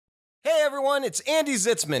Hi everyone, it's Andy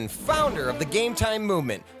Zitzmann, founder of the GAMETIME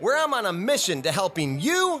Movement, where I'm on a mission to helping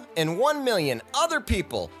you and 1 million other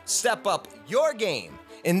people step up your game.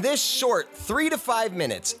 In this short 3 to 5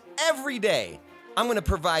 minutes every day, I'm going to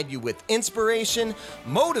provide you with inspiration,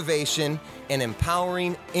 motivation, and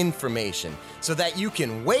empowering information so that you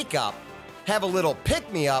can wake up, have a little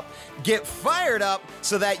pick-me-up, get fired up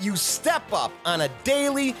so that you step up on a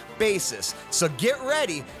daily basis. So get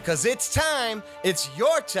ready, because it's time, it's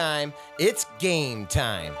your time, it's game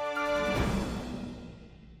time.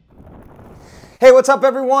 Hey, what's up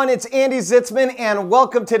everyone? It's Andy Zitzmann and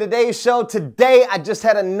welcome to today's show. Today, I just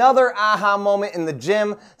had another aha moment in the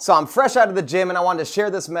gym. So I'm fresh out of the gym and I wanted to share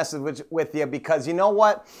this message with you because you know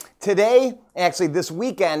what? Today, actually this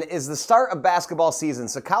weekend, is the start of basketball season.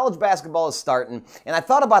 So college basketball is starting, and I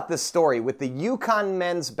thought about this story with the UConn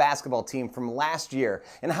men's basketball team from last year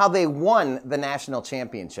and how they won the national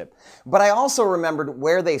championship. But I also remembered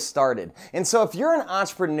where they started. And so if you're an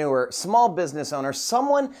entrepreneur, small business owner,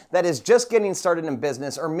 someone that is just getting started in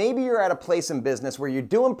business, or maybe you're at a place in business where you're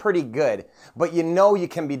doing pretty good, but you know you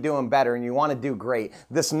can be doing better and you want to do great,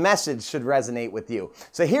 this message should resonate with you.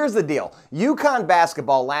 So here's the deal. UConn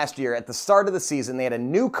basketball last year at the start of the season, they had a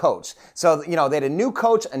new coach. So, they had a new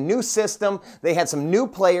coach, a new system, they had some new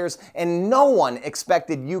players, and no one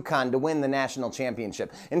expected UConn to win the national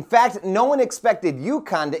championship. In fact, no one expected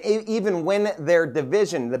UConn to even win their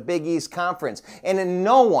division, the Big East Conference. And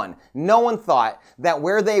no one thought that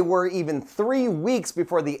where they were even 3 weeks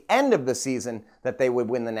before the end of the season, that they would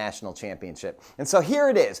win the national championship. And so here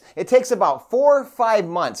it is. It takes about 4 or 5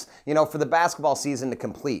 months, for the basketball season to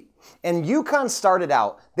complete. And UConn started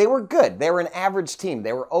out, they were good. They were an average team.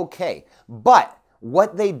 They were okay. But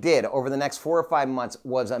what they did over the next 4 or 5 months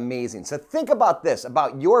was amazing. So think about this,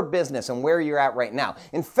 about your business and where you're at right now.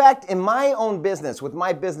 In fact, in my own business, with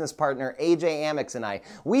my business partner, AJ Amex and I,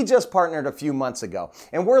 we just partnered a few months ago,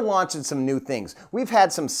 and we're launching some new things. We've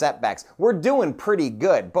had some setbacks. We're doing pretty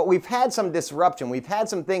good, but we've had some disruption. We've had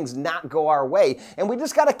some things not go our way, and we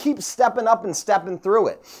just got to keep stepping up and stepping through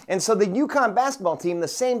it. And so the UConn basketball team, the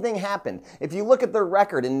same thing happened. If you look at their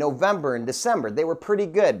record in November and December, they were pretty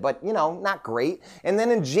good, but, not great. And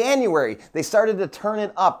then in January, they started to turn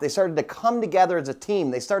it up. They started to come together as a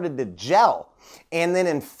team. They started to gel. And then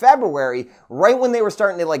in February, right when they were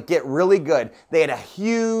starting to get really good, they had a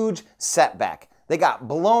huge setback. They got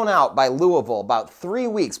blown out by Louisville about 3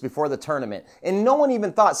 weeks before the tournament. And no one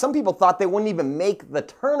even thought, some people thought they wouldn't even make the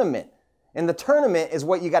tournament. And the tournament is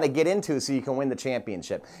what you got to get into so you can win the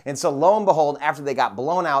championship. And so lo and behold, after they got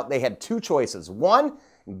blown out, they had two choices. One,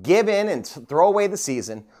 give in and throw away the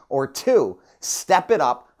season, or two, step it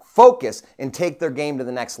up, focus, and take their game to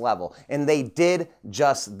the next level. And they did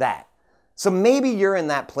just that. So maybe you're in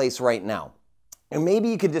that place right now. And maybe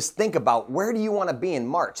you could just think about, where do you want to be in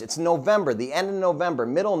March? It's November, the end of November,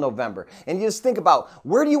 middle of November. And you just think about,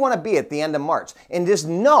 where do you want to be at the end of March? And just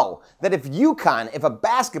know that if a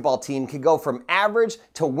basketball team could go from average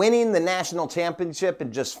to winning the national championship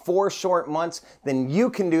in just 4 short months, then you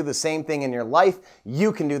can do the same thing in your life.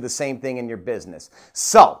 You can do the same thing in your business.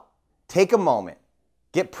 So take a moment,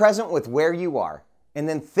 get present with where you are, and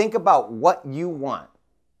then think about what you want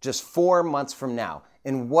just 4 months from now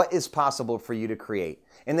and what is possible for you to create.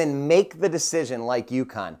 And then make the decision like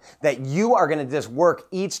UConn that you are going to just work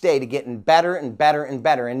each day to getting better and better and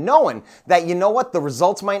better, and knowing that, the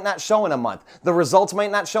results might not show in a month. The results might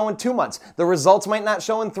not show in 2 months. The results might not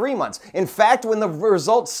show in 3 months. In fact, when the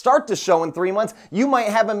results start to show in 3 months, you might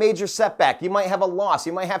have a major setback. You might have a loss.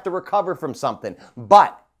 You might have to recover from something.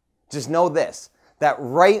 But just know this, that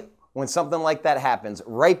right when something like that happens,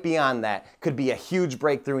 right beyond that could be a huge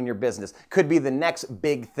breakthrough in your business, could be the next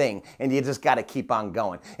big thing, and you just got to keep on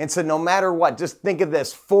going. And so no matter what, just think of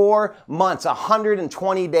this, 4 months,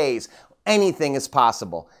 120 days, anything is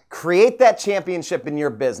possible. Create that championship in your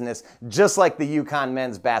business, just like the UConn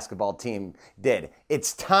men's basketball team did.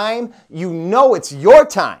 It's time, it's your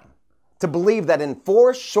time to believe that in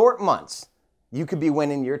 4 short months, you could be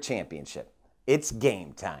winning your championship. It's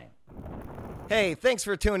game time. Hey, thanks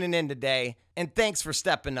for tuning in today, and thanks for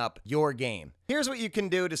stepping up your game. Here's what you can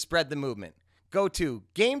do to spread the movement. Go to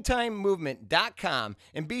GametimeMovement.com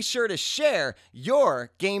and be sure to share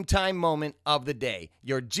your game time moment of the day,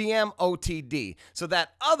 your GMOTD, so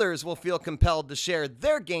that others will feel compelled to share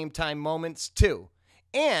their game time moments too.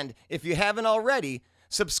 And if you haven't already,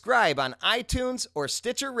 subscribe on iTunes or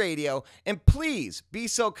Stitcher Radio, and please be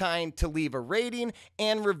so kind to leave a rating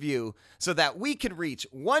and review so that we can reach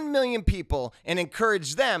 1 million people and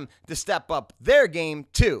encourage them to step up their game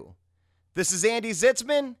too. This is Andy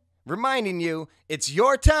Zitzmann reminding you, it's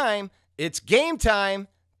your time, it's game time.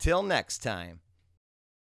 Till next time.